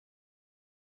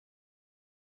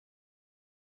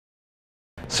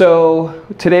So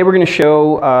today we're going to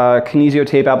show kinesio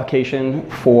tape application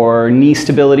for knee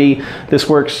stability. This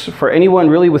works for anyone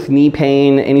really with knee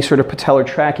pain, any sort of patellar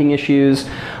tracking issues,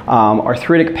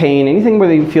 arthritic pain, anything where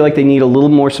they feel like they need a little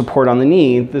more support on the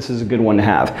knee. This is a good one to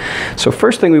have. So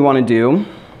first thing we want to do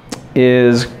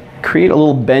is create a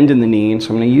little bend in the knee.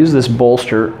 So I'm going to use this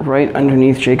bolster right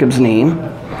underneath Jacob's knee.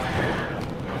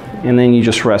 And then you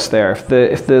just rest there.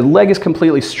 If the leg is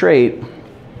completely straight,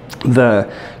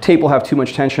 the tape will have too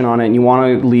much tension on it, and you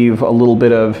want to leave a little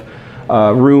bit of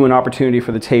room and opportunity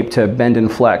for the tape to bend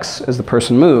and flex as the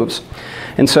person moves.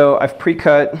 And so I've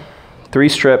pre-cut 3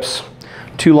 strips,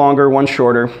 2 longer, 1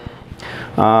 shorter,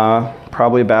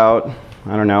 probably about,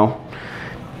 I don't know,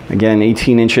 again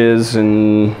 18 inches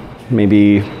and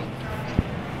maybe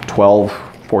 12,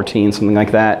 14, something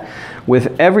like that.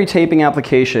 With every taping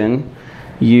application,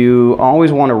 you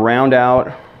always want to round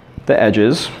out the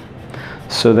edges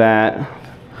so that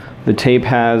the tape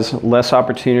has less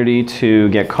opportunity to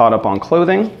get caught up on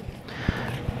clothing,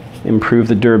 improve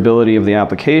the durability of the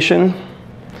application.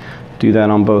 Do that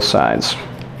on both sides.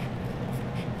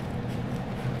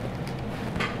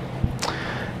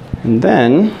 And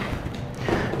then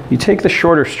you take the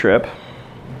shorter strip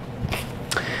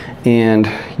and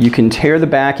you can tear the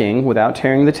backing without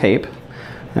tearing the tape.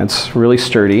 That's really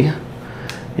sturdy.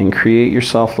 And create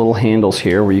yourself little handles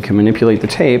here where you can manipulate the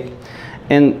tape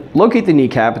and locate the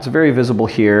kneecap. It's very visible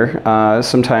here.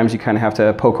 Sometimes you kind of have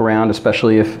to poke around,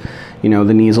 especially if the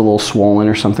knee is a little swollen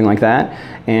or something like that,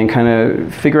 and kind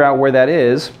of figure out where that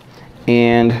is.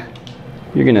 And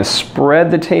you're going to spread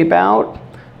the tape out,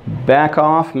 back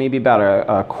off maybe about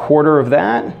a quarter of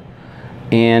that,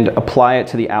 and apply it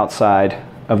to the outside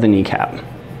of the kneecap.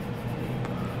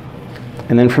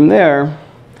 And then from there,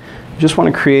 you just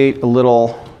want to create a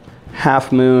little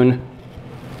half moon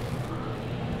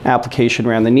application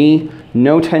around the knee.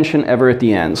 No tension ever at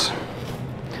the ends.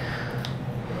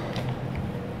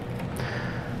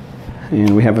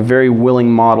 And we have a very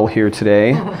willing model here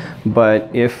today,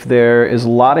 but if there is a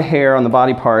lot of hair on the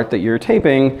body part that you're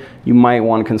taping, you might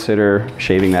want to consider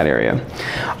shaving that area.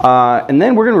 And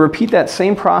then we're going to repeat that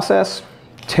same process.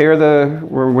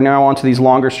 We're now onto these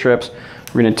longer strips.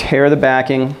 We're going to tear the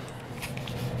backing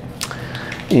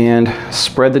and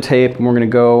spread the tape, and we're going to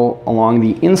go along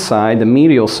the inside, the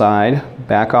medial side,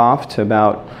 back off to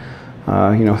about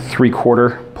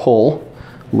 3/4 pull,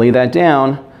 lay that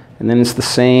down, and then it's the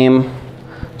same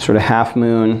sort of half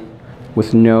moon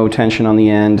with no tension on the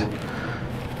end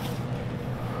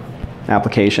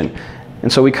application.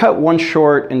 And so we cut 1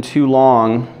 short and 2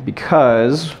 long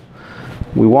because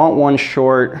we want 1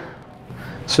 short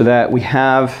so that we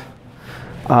have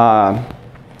kind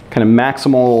of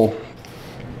maximal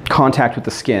contact with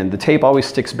the skin. The tape always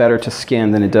sticks better to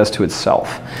skin than it does to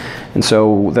itself. And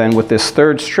so then with this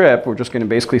 3rd strip, we're just going to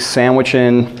basically sandwich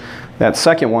in that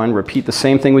second one, repeat the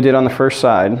same thing we did on the first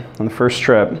side, on the first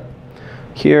strip.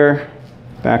 Here,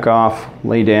 back off,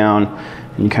 lay down,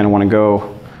 and you kind of want to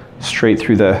go straight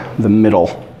through the middle,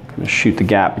 kind of shoot the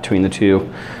gap between the two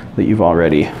that you've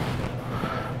already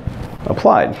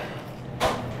applied.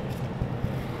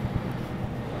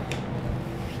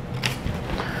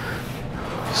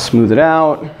 Smooth it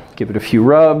out, give it a few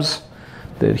rubs.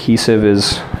 The adhesive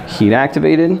is heat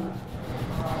activated.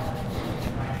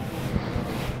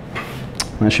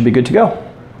 That should be good to go.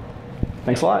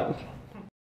 Thanks a lot.